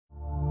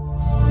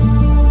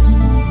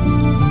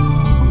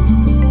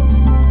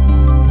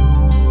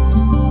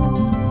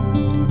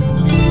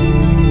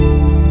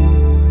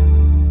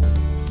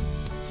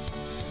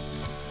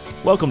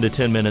Welcome to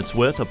 10 Minutes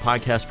With, a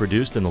podcast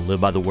produced in the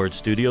Live by the Word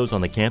studios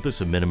on the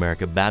campus of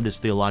Mid-America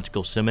Baptist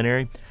Theological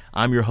Seminary.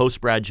 I'm your host,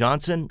 Brad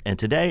Johnson, and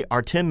today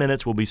our 10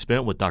 minutes will be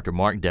spent with Dr.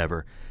 Mark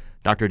Dever.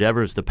 Dr.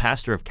 Dever is the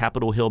pastor of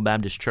Capitol Hill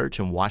Baptist Church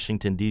in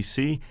Washington,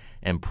 D.C.,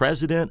 and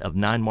president of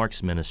Nine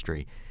Marks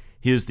Ministry.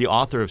 He is the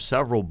author of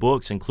several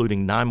books,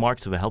 including Nine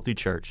Marks of a Healthy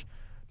Church.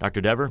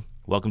 Dr. Dever,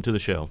 welcome to the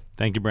show.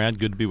 Thank you, Brad.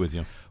 Good to be with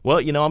you. Well,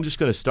 I'm just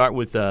going to start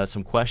with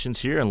some questions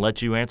here and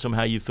let you answer them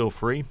how you feel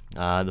free.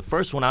 The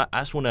first one, I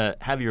just want to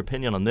have your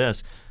opinion on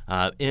this.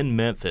 In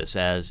Memphis,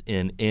 as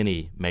in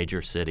any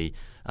major city,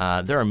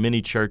 there are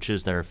many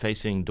churches that are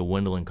facing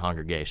dwindling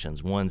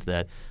congregations, ones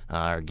that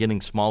are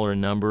getting smaller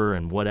in number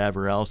and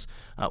whatever else.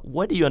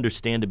 What do you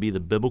understand to be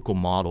the biblical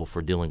model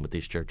for dealing with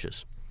these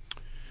churches?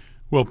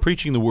 Well,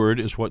 preaching the Word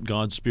is what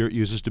God's Spirit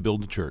uses to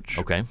build the church.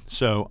 Okay.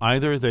 So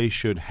either they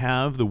should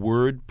have the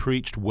Word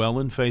preached well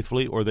and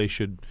faithfully, or they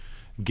should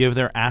give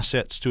their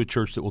assets to a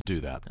church that will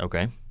do that.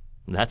 Okay.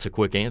 That's a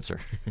quick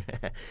answer.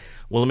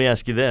 Well, let me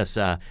ask you this.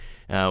 I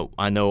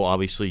know,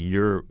 obviously,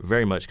 you're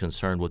very much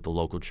concerned with the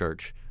local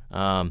church.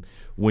 When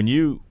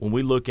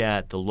we look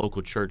at the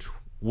local church,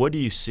 what do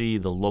you see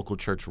the local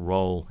church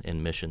role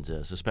in missions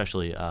is,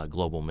 especially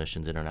global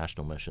missions,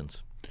 international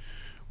missions?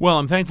 Well,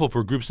 I'm thankful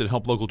for groups that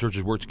help local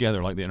churches work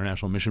together, like the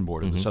International Mission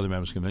Board and the Southern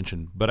Baptist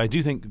Convention. But I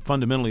do think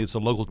fundamentally it's a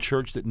local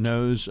church that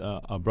knows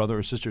a brother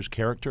or sister's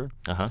character.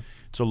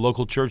 It's a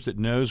local church that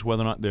knows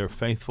whether or not they're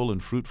faithful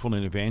and fruitful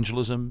in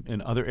evangelism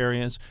in other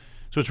areas.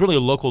 So it's really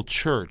a local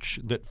church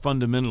that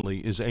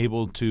fundamentally is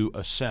able to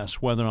assess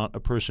whether or not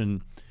a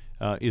person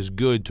is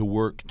good to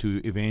work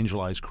to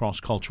evangelize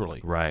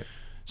cross-culturally. Right.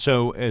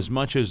 So as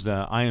much as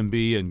the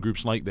IMB and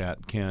groups like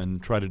that can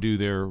try to do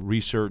their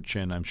research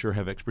and I'm sure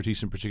have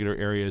expertise in particular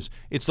areas,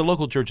 it's the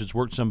local church that's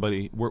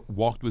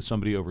walked with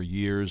somebody over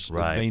years.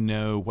 Right. They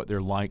know what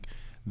they're like.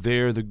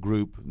 They're the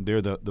group,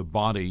 they're the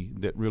body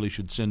that really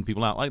should send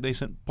people out, like they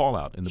sent Paul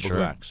out in the book of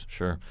Acts.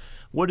 Sure.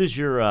 What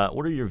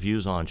are your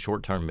views on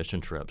short-term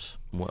mission trips?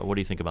 What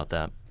do you think about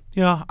that?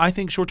 Yeah, I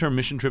think short-term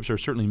mission trips are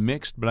certainly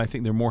mixed, but I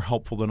think they're more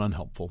helpful than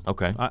unhelpful.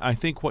 Okay. I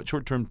think what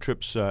short-term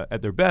trips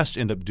at their best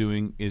end up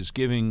doing is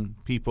giving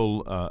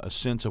people a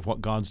sense of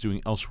what God's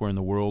doing elsewhere in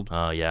the world.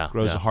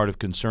 Grows a heart of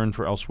concern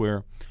for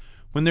elsewhere.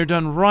 When they're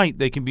done right,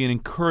 they can be an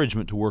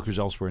encouragement to workers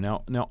elsewhere.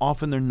 Now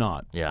often they're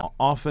not. Yeah.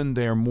 Often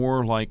they're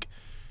more like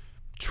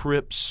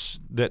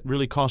trips that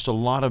really cost a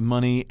lot of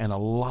money and a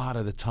lot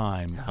of the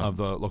time of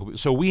the local.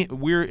 So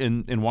we're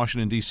in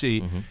Washington,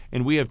 D.C.,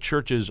 and we have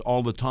churches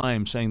all the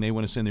time saying they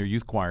want to send their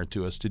youth choir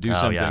to us to do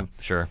something. Yeah,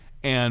 sure.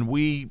 And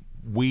we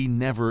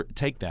never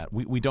take that.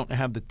 We don't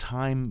have the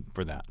time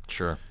for that.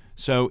 Sure.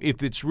 So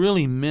if it's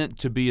really meant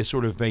to be a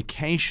sort of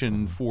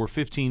vacation for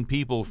 15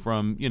 people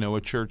from, a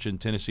church in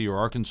Tennessee or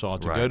Arkansas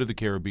to go to the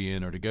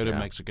Caribbean or to go to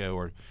Mexico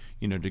or,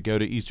 to go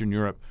to Eastern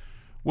Europe,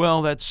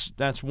 well,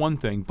 that's one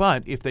thing.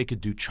 But if they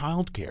could do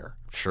childcare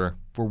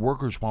for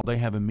workers while they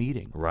have a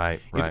meeting. Right.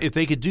 If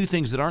they could do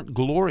things that aren't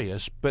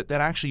glorious, but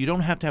that actually you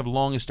don't have to have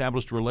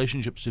long-established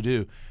relationships to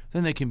do,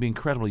 then they can be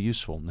incredibly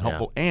useful and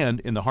helpful. Yeah. And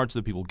in the hearts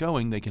of the people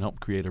going, they can help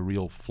create a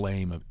real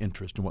flame of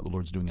interest in what the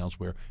Lord's doing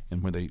elsewhere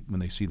and when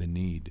they see the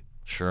need.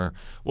 Sure.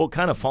 Well,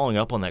 kind of following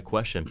up on that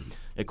question,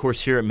 of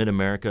course, here at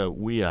Mid-America,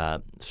 we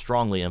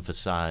strongly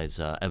emphasize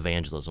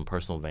evangelism,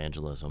 personal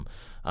evangelism.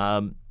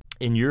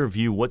 In your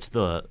view, what's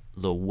the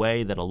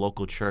way that a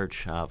local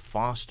church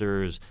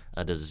fosters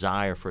a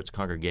desire for its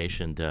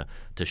congregation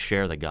to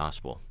share the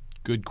gospel?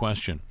 Good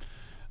question.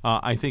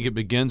 I think it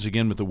begins,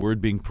 again, with the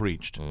word being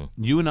preached.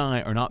 You and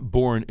I are not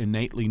born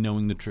innately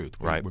knowing the truth.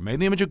 Right. We're made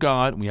in the image of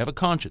God, and we have a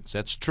conscience.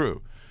 That's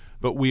true.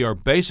 But we are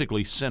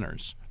basically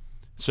sinners.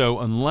 So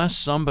unless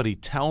somebody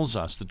tells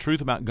us the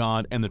truth about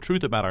God and the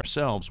truth about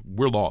ourselves,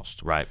 we're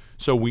lost. Right.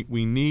 So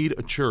we need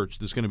a church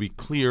that's going to be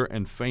clear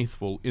and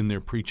faithful in their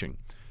preaching.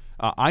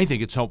 I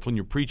think it's helpful in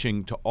your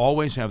preaching to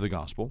always have the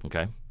gospel.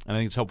 Okay. And I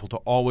think it's helpful to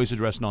always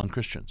address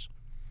non-Christians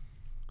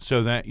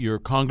so that your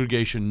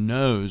congregation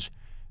knows,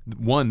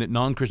 one, that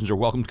non-Christians are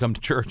welcome to come to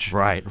church.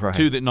 Right.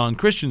 Two, that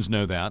non-Christians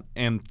know that.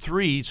 And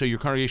three, so your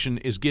congregation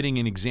is getting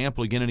an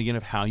example again and again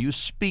of how you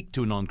speak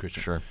to a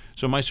non-Christian. Sure.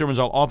 So in my sermons,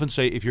 I'll often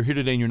say, if you're here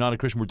today and you're not a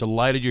Christian, we're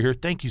delighted you're here.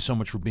 Thank you so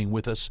much for being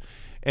with us.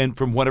 And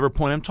from whatever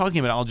point I'm talking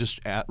about, I'll just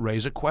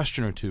raise a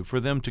question or two for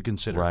them to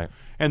consider. Right.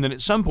 And then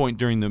at some point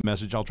during the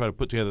message, I'll try to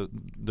put together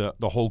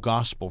the whole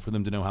gospel for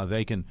them to know how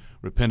they can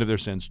repent of their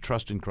sins,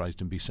 trust in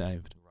Christ, and be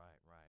saved.